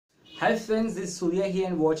Hi friends, this is Surya here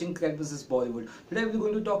and watching Crack vs Bollywood. Today we're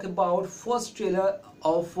going to talk about first trailer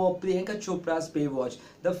of Priyanka Chopra's Baywatch.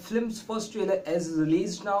 The film's first trailer is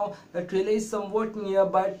released now. The trailer is somewhat near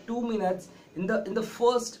by 2 minutes. In the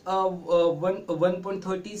first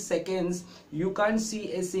 1.30 seconds, you can't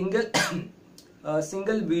see a single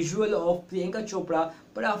single visual of Priyanka Chopra,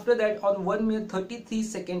 but after that on 1 minute 33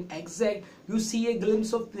 second exact, you see a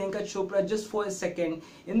glimpse of Priyanka Chopra just for a second.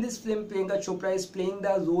 In this film, Priyanka Chopra is playing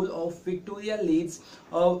the role of Victoria Leeds,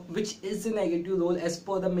 which is a negative role as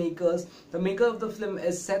per the makers. The maker of the film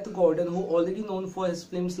is Seth Gordon, who already known for his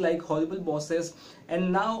films like Horrible Bosses,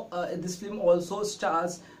 and now this film also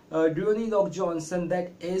stars Dwayne Rock Johnson,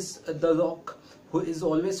 that is The Rock, who is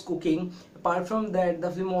always cooking. Apart from that, the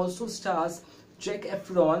film also stars Jack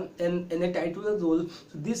Efron in a title role.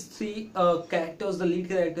 So these three characters, the lead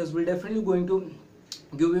characters, will definitely going to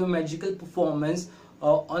give you a magical performance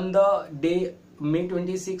on the day May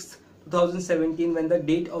 26th 2017, when the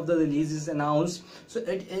date of the release is announced. So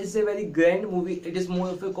it is a very grand movie. It is more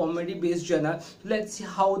of a comedy based genre. Let's see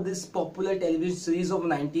how this popular television series of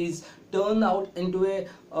 90s turn out into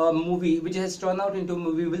a movie, which has turned out into a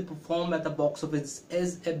movie, will perform at the box office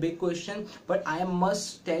is a big question. But I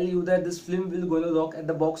must tell you that this film will going to rock at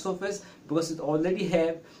the box office because it already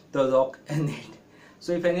have The Rock in it.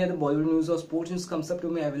 So if any other Bollywood news or sports news comes up to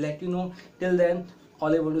me, I will let you know. Till then,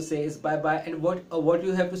 all I want to say is bye bye, and what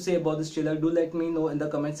you have to say about this trailer, do let me know in the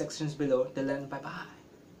comment sections below. Till then, bye bye.